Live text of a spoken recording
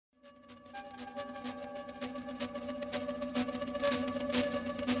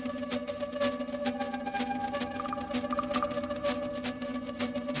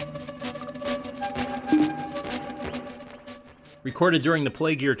Recorded during the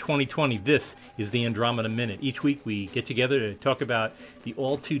plague year 2020, this is the Andromeda Minute. Each week we get together to talk about the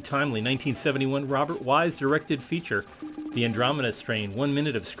all-too-timely 1971 Robert Wise directed feature, The Andromeda Strain, 1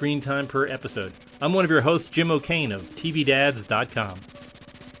 minute of screen time per episode. I'm one of your hosts, Jim O'Kane of TVDads.com.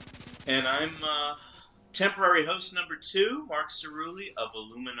 And I'm temporary host number 2, Mark Cerulli of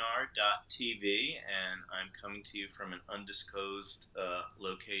Illuminar.tv, and I'm coming to you from an undisclosed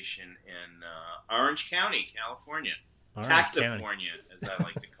location in Orange County, California. Taxifornia, as I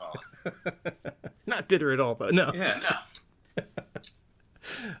like to call it. Not bitter at all, though. No. Yeah,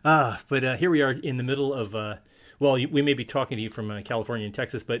 no. But here we are in the middle of, we may be talking to you from California and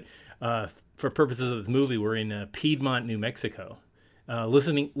Texas, but for purposes of this movie, we're in Piedmont, New Mexico,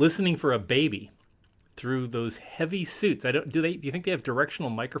 listening for a baby through those heavy suits. Do you think they have directional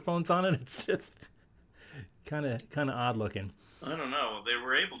microphones on it? It's just kind of odd looking. I don't know. They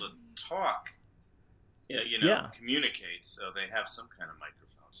were able to talk. Communicate, so they have some kind of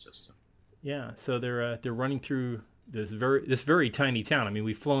microphone system. Yeah, so they're running through this very tiny town. I mean,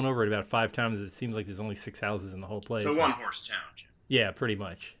 we've flown over it about 5 times. It seems like there's only 6 houses in the whole place. So one-horse town, Jim. Yeah, pretty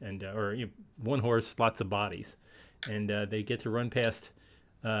much, and one horse, lots of bodies, and they get to run past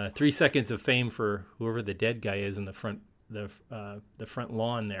 3 seconds of fame for whoever the dead guy is in the front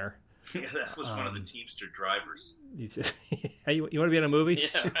lawn there. Yeah, that was one of the Teamster drivers. Hey, you want to be in a movie?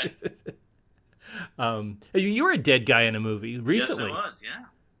 Yeah, right. You were a dead guy in a movie recently. Yes, I was, yeah.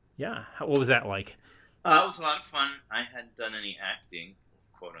 Yeah. What was that like? It was a lot of fun. I hadn't done any acting,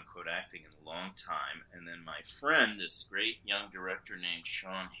 quote-unquote acting, in a long time. And then my friend, this great young director named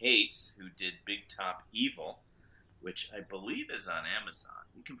Sean Hates, who did Big Top Evil, which I believe is on Amazon.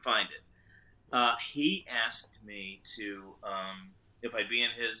 You can find it. He asked me to, if I'd be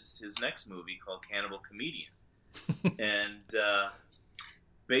in his next movie called Cannibal Comedian. And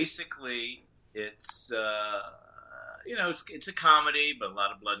basically... It's it's a comedy, but a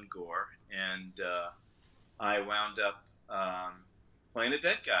lot of blood and gore. And I wound up playing a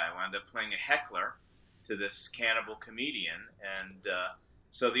dead guy. I wound up playing a heckler to this cannibal comedian. And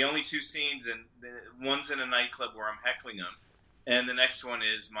so the only 2 scenes, and one's in a nightclub where I'm heckling him, and the next one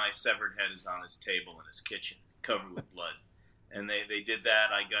is my severed head is on his table in his kitchen, covered with blood. And they did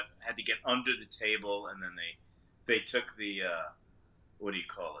that. I had to get under the table, and then they took the what do you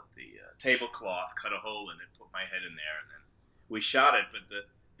call it? The tablecloth, cut a hole in it, put my head in there, and then we shot it. But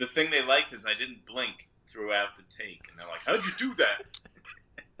the thing they liked is I didn't blink throughout the take, and they're like, "How'd you do that?"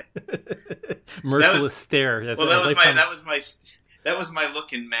 Merciless stare. That was my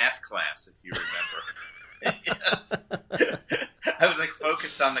look in math class, if you remember. I was like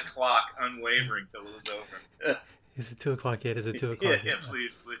focused on the clock, unwavering till it was over. Is it 2:00 yet? Is it 2:00 yet? Yeah,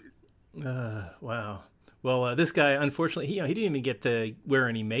 please. Wow. Well, this guy, unfortunately, he didn't even get to wear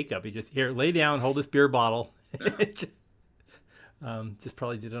any makeup. He just, here, lay down, hold this beer bottle. Just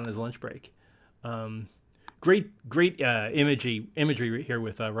probably did it on his lunch break. Great imagery here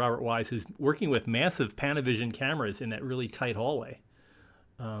with Robert Wise, who's working with massive Panavision cameras in that really tight hallway.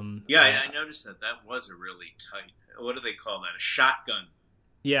 I noticed that was a really tight, what do they call that? A shotgun.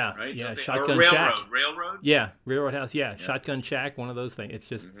 Yeah, right? Yeah, shotgun shack. Railroad? Yeah, railroad house, yeah. Shotgun shack, one of those things. It's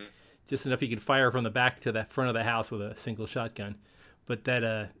just... Mm-hmm. Just enough you could fire from the back to the front of the house with a single shotgun, but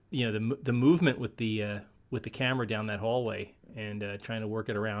that the movement with the camera down that hallway and trying to work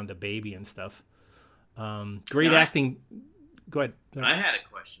it around a baby and stuff. Great acting. Go ahead. I had a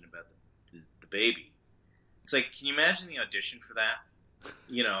question about the baby. It's like, can you imagine the audition for that?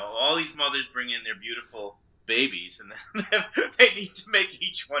 All these mothers bring in their beautiful babies, and then they need to make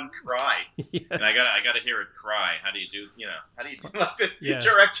each one cry. Yes. And I gotta hear it cry. How do you do? How do you do? Like the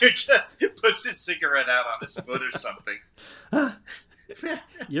director just puts his cigarette out on his foot or something.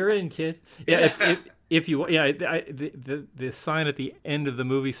 You're in, kid. Yeah. If you the sign at the end of the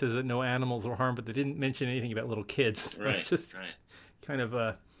movie says that no animals were harmed, but they didn't mention anything about little kids. Right. Right. Kind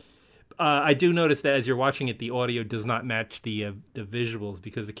of. I do notice that as you're watching it, the audio does not match the visuals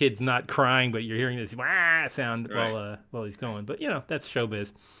because the kid's not crying, but you're hearing this wah sound while he's going. But that's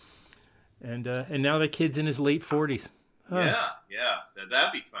showbiz. And now the kid's in his late 40s. Yeah.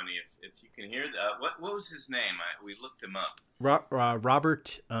 That'd be funny if you can hear that. What was his name? We looked him up.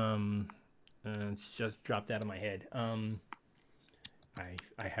 Robert. It's just dropped out of my head. I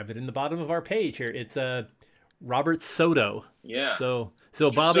have it in the bottom of our page here. It's Robert Soto. Yeah. So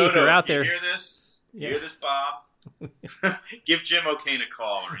Mr. Bobby, Soto, if you're out you there, hear this? Yeah. Hear this, Bob? Give Jim O'Kane a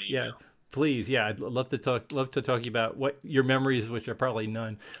call or an email. Yeah, please. Yeah, I'd love to talk to you about what your memories, which are probably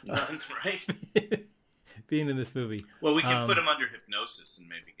none. None, right? Being in this movie. Well, we can put him under hypnosis and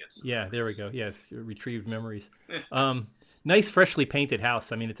maybe get some. Yeah, memories. There we go. Yes, retrieved memories. Nice, freshly painted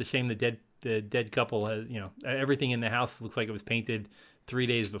house. I mean, it's a shame the the dead couple has, everything in the house looks like it was painted 3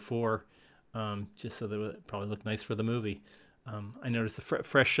 days before, just so that it would probably look nice for the movie. I noticed the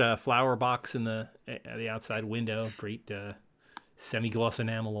fresh flower box in the outside window. Great semi-gloss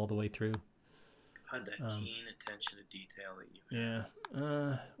enamel all the way through. God, that keen attention to detail that you have.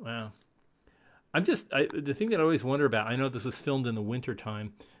 Yeah. Wow. The thing that I always wonder about. I know this was filmed in the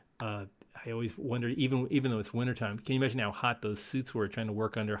wintertime. I always wonder, even though it's wintertime, can you imagine how hot those suits were trying to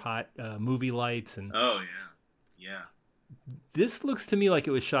work under hot movie lights? And oh yeah. This looks to me like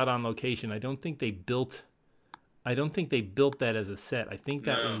it was shot on location. I don't think they built that as a set. I think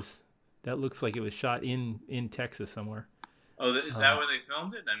that looks like it was shot in Texas somewhere. Oh, is that where they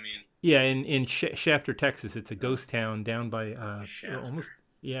filmed it? I mean, yeah, in Shafter, Texas. It's a ghost town down by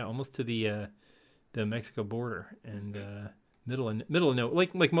almost to the Mexico border, and middle of nowhere.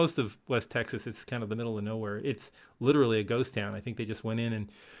 Like most of West Texas, it's kind of the middle of nowhere. It's literally a ghost town. I think they just went in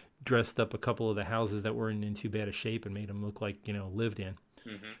and dressed up a couple of the houses that weren't in too bad a shape and made them look like lived in.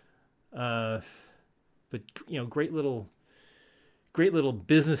 Mm-hmm. But great little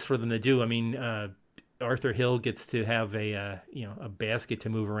business for them to do. I mean, Arthur Hill gets to have a basket to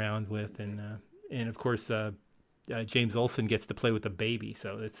move around with, and of course James Olsen gets to play with the baby.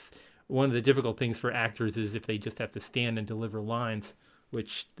 So it's one of the difficult things for actors is if they just have to stand and deliver lines,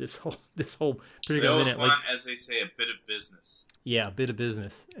 which this whole particular minute, want, as they say, a bit of business. Yeah, a bit of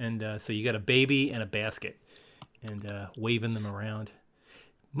business, and so you got a baby and a basket, and waving them around.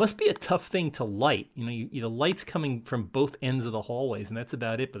 Must be a tough thing to light. The lights coming from both ends of the hallways, and that's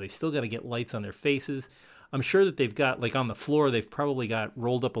about it. But they still got to get lights on their faces. I'm sure that they've got, like on the floor, they've probably got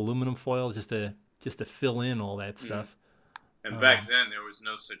rolled up aluminum foil just to fill in all that stuff. And back then, there was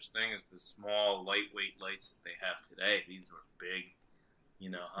no such thing as the small, lightweight lights that they have today. These were big,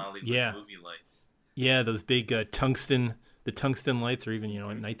 Hollywood movie lights. Yeah, those big the tungsten lights, or even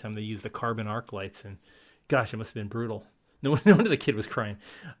at nighttime they use the carbon arc lights. And gosh, it must have been brutal. No wonder the kid was crying.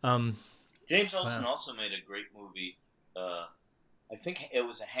 James Olsen also made a great movie. I think it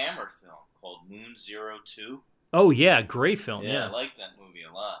was a Hammer film called Moon 02. Oh, yeah. Great film. Yeah, I like that movie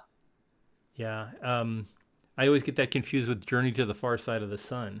a lot. Yeah. I always get that confused with Journey to the Far Side of the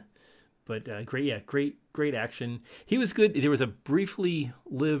Sun. But great action. He was good. There was a briefly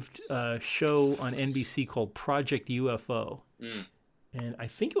lived show on NBC called Project UFO. And I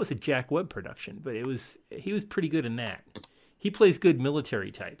think it was a Jack Webb production, but he was pretty good in that. He plays good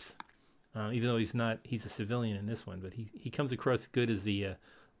military types, even though he's a civilian in this one, but he comes across good as the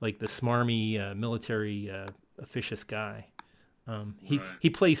smarmy military officious guy. He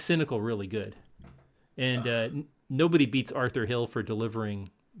plays cynical really good, and nobody beats Arthur Hill for delivering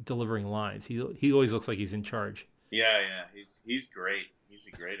lines. He always looks like he's in charge. Yeah, he's great. He's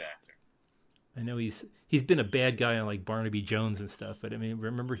a great actor. I know he's been a bad guy on like Barnaby Jones and stuff, but I mean,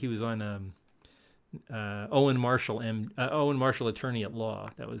 remember he was on Owen Marshall Attorney at Law.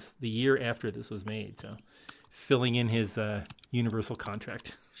 That was the year after this was made, so filling in his Universal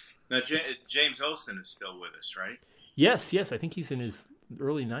contract. Now James Olsen is still with us, right? Yes, I think he's in his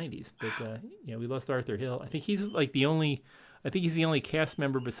early 90s, but we lost Arthur Hill. I think he's the only cast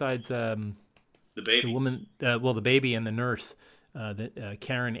member besides the baby, the woman, the baby and the nurse.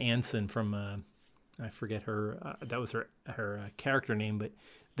 Karen Anson from I forget her that was her character name, but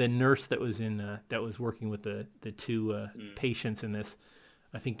the nurse that was that was working with the two patients in this,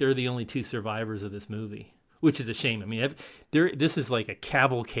 I think they're the only two survivors of this movie, which is a shame. I mean, this is like a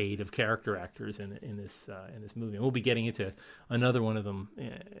cavalcade of character actors in this movie, and we'll be getting into another one of them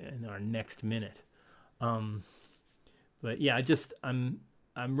in our next minute. But yeah,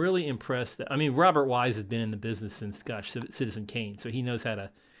 I'm really impressed. I mean, Robert Wise has been in the business since, Citizen Kane, so he knows how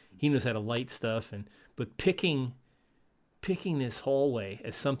to light stuff. But picking this hallway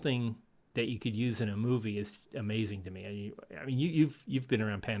as something that you could use in a movie is amazing to me. I mean, you've been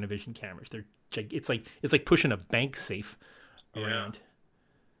around Panavision cameras. It's like pushing a bank safe around.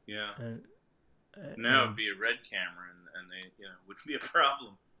 Yeah. Now it'd be a red camera, and they wouldn't be a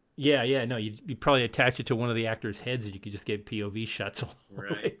problem. Yeah, no, you'd probably attach it to one of the actors' heads, and you could just get POV shots all the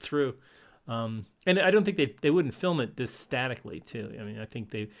way through. And I don't think they wouldn't film it this statically too. I mean, I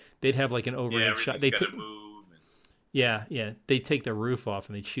think they'd have like an overhead shot. They gotta move. Yeah, they'd take the roof off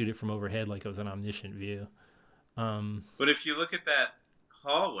and they'd shoot it from overhead like it was an omniscient view. But if you look at that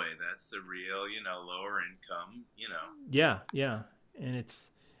hallway, that's the real, lower income, Yeah, and it's.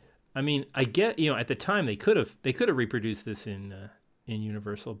 I mean, I get at the time they could have reproduced this in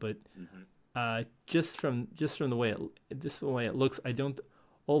Universal, but just from the way it looks, I don't.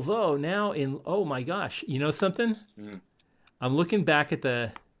 Although now oh my gosh, something? I'm looking back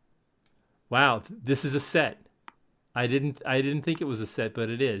at wow, this is a set. I didn't think it was a set, but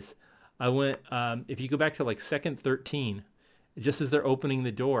it is. I went. If you go back to like second 13, just as they're opening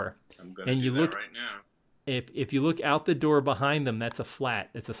the door, I'm going to and do you that look, right now. if you look out the door behind them, that's a flat.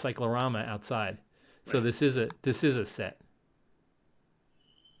 It's a cyclorama outside. So Right. this is a set.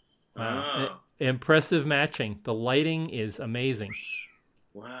 Wow. Oh, Impressive matching. The lighting is amazing.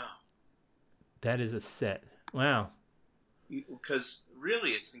 wow. That is a set. Wow. Because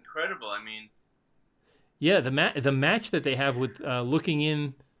really, it's incredible. I mean, Yeah, the match that they have with looking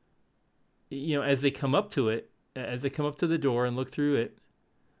in, as they come up to it, as they come up to the door and look through it.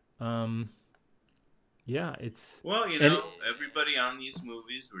 Yeah, it's well, and everybody on these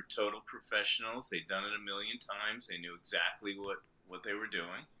movies were total professionals. They'd done it a million times. They knew exactly what they were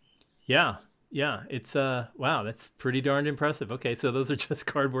doing. yeah, yeah. It's wow, that's pretty darned impressive. Okay, so those are just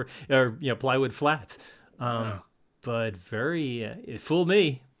cardboard or plywood flats, Wow. but very it fooled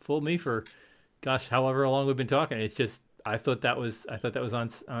me for gosh, however long we've been talking. It's just I thought that was So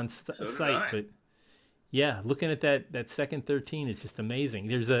did site, I. but yeah, looking at that second 13 is just amazing.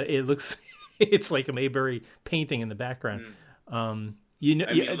 It looks it's like a Mayberry painting in the background. I mean,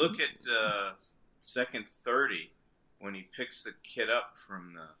 look at second 30 when he picks the kid up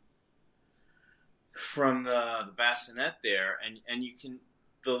from the bassinet there, and you can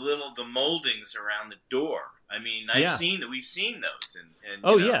the moldings around the door. I mean, we've seen those in in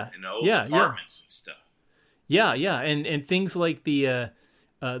old apartments and stuff. Yeah, and things like the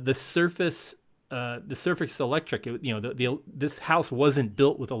surface electric. This house wasn't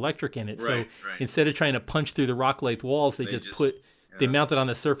built with electric in it, so Right. instead of trying to punch through the rock lathe walls, they Yeah. mounted on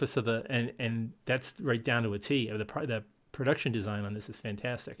the surface of and that's right down to a T. The production design on this is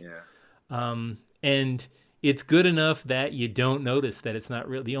fantastic. Yeah. And it's good enough that you don't notice that it's not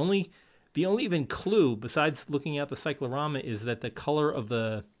real. The only even clue besides looking at the cyclorama is that the color of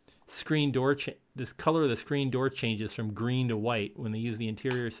the screen door changes from green to white. When they use the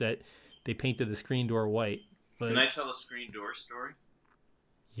interior set, they painted the screen door white. But Can I tell a screen door story?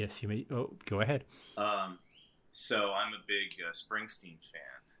 yes, you may. Oh, go ahead. So I'm a big Springsteen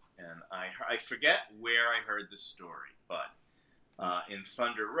fan, and I forget where I heard this story, but in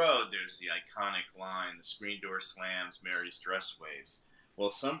Thunder Road, there's the iconic line, "The screen door slams, Mary's dress waves." Well,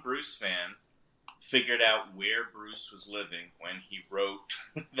 some Bruce fan figured out where Bruce was living when he wrote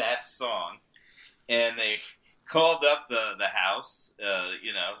that song, and they called up the house,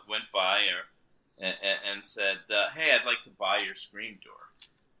 went by and said, "Hey, I'd like to buy your screen door."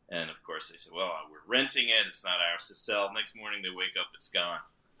 And of course they said, "Well, we're renting it. It's not ours to sell." Next morning they wake up, it's gone.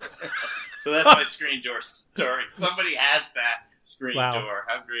 So that's my screen door story. Somebody has that screen door.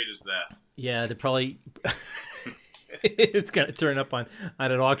 How great is that? Yeah, they probably it's gonna turn up on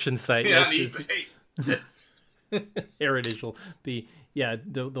an auction site. Yeah, on eBay. Heritage will be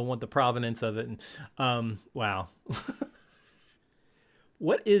the provenance of it. And wow.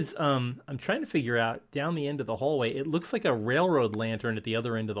 What is I'm trying to figure out down the end of the hallway. It looks like a railroad lantern at the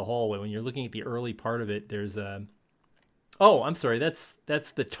other end of the hallway. When you're looking at the early part of it, there's a oh, I'm sorry, that's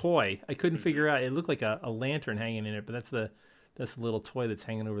the toy. I couldn't figure out. It looked like a lantern hanging in it, but that's the little toy that's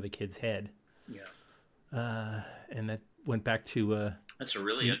hanging over the kid's head. Yeah. And that went back to that's a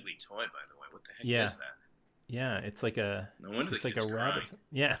really ugly toy, by the way. What the heck is that? Yeah, it's like a No wonder it's the like kid's a rabbit. crying.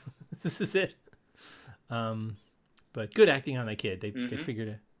 Yeah, this is it. But good acting on that kid. They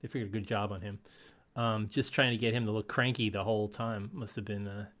figured a good job on him. Just trying to get him to look cranky the whole time must have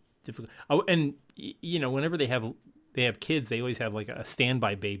been difficult. Oh, and whenever they have kids, they always have like a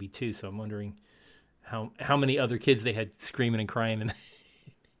standby baby too. So I'm wondering how many other kids they had screaming and crying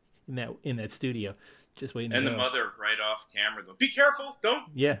in that studio, just waiting. And to the go. mother right off camera go, "Be careful!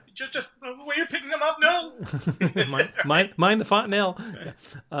 Don't just the way you're picking them up. No." mind the fontanelle.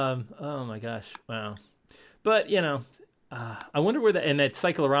 Oh my gosh, wow. But I wonder where that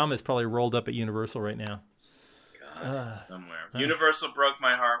cyclorama is probably rolled up at Universal right now. God, somewhere. Universal broke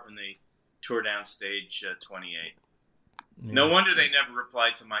my heart when they tore down stage 28. Yeah. No wonder they never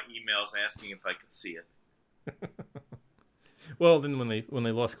replied to my emails asking if I could see it. Well, then when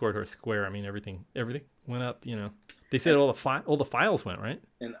they lost Corridor Square, I mean everything went up. They said all the files went right.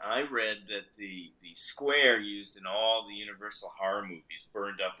 And I read that the square used in all the Universal horror movies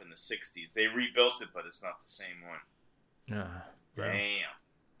burned up in the 60s. They rebuilt it, but it's not the same one. Damn.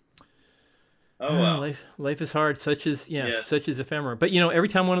 Oh well. Life is hard. Such is ephemera. But every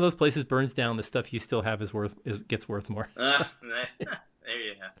time one of those places burns down, the stuff you still have gets worth more. There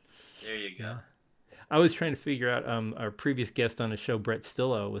you go. Yeah. I was trying to figure out. Our previous guest on the show, Brett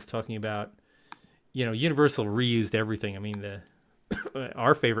Stillo, was talking about. Universal reused everything. I mean,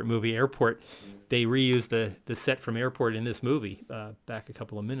 our favorite movie, Airport, they reused the set from Airport in this movie back a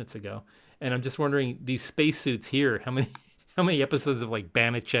couple of minutes ago. And I'm just wondering, these spacesuits here, How many episodes of like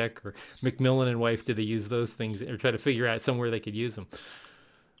Banachek or McMillan and Wife did they use those things or try to figure out somewhere they could use them?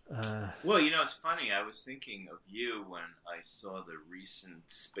 Well, it's funny. I was thinking of you when I saw the recent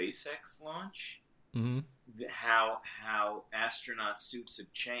SpaceX launch. Mm-hmm. How astronaut suits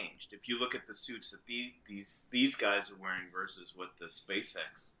have changed. If you look at the suits that these guys are wearing versus what the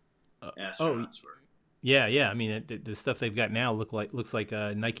SpaceX astronauts were. Yeah. I mean, the stuff they've got now looks like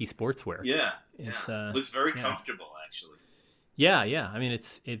Nike sportswear. Yeah, looks very comfortable actually. Yeah. I mean,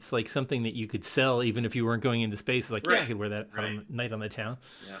 it's like something that you could sell even if you weren't going into space. Like, right. I could wear that night on the town.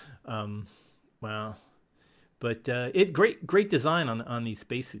 Yeah. Wow. But great design on these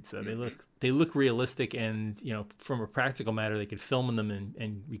spacesuits. Though they look realistic, and from a practical matter, they could film in them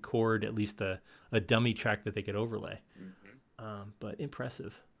and record at least a dummy track that they could overlay. Mm-hmm. But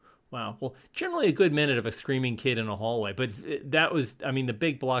impressive. Wow. Well, generally a good minute of a screaming kid in a hallway, but that was, I mean, the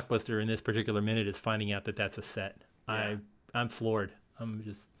big blockbuster in this particular minute is finding out that that's a set. Yeah. I'm floored. I'm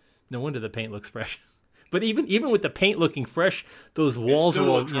just, no wonder the paint looks fresh. But even with the paint looking fresh, those walls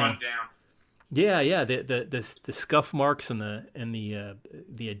still are look run down. Yeah. The scuff marks and the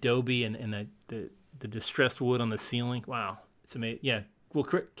adobe and the distressed wood on the ceiling. Wow, it's amazing. Yeah. Well,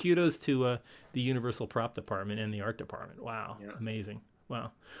 kudos to the Universal Prop Department and the art department. Wow, yeah. Amazing.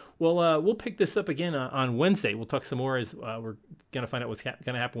 Wow. Well, we'll pick this up again on Wednesday. We'll talk some more as we're going to find out what's going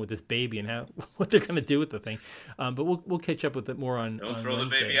to happen with this baby and what they're going to do with the thing. But we'll catch up with it more on. Don't throw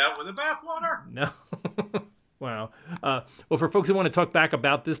Wednesday. The baby out with the bathwater. No. Wow. Well, for folks who want to talk back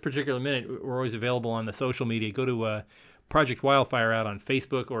about this particular minute, we're always available on the social media. Go to Project Wildfire out on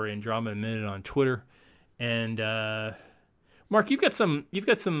Facebook or Andromeda Minute on Twitter. And Mark, you've got some.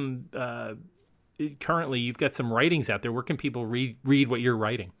 Currently, you've got some writings out there. Where can people read what you're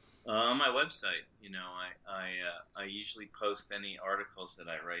writing? On my website. I usually post any articles that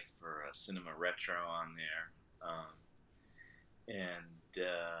I write for Cinema Retro on there.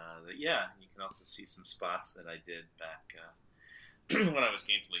 Yeah, you can also see some spots that I did back when I was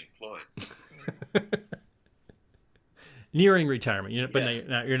gainfully employed. Nearing retirement, but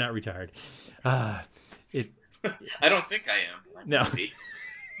you're not retired. I don't think I am. No.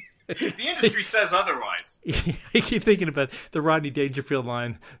 The industry says otherwise. I keep thinking about the Rodney Dangerfield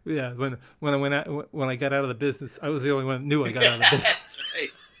line. Yeah, when I got out of the business, I was the only one who knew I got out of the business. That's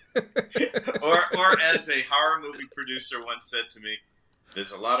right. or as a horror movie producer once said to me,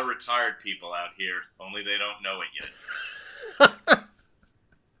 "There's a lot of retired people out here, only they don't know it yet."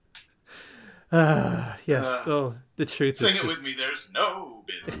 Yes. The truth. Sing it with me. There's no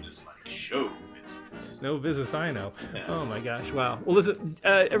business like show business. No business I know. Yeah. Oh my gosh! Wow. Well, listen.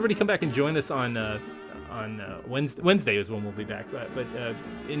 Everybody, come back and join us on Wednesday. Wednesday is when we'll be back. But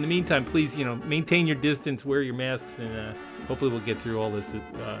in the meantime, please, maintain your distance, wear your masks, and hopefully we'll get through all this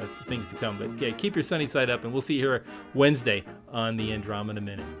things to come. But okay, keep your sunny side up, and we'll see you here Wednesday on the Andromeda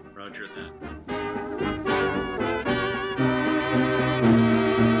Minute. Roger that.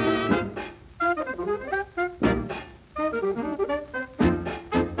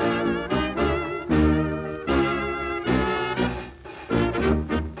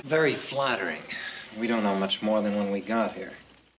 Very flattering. We don't know much more than when we got here.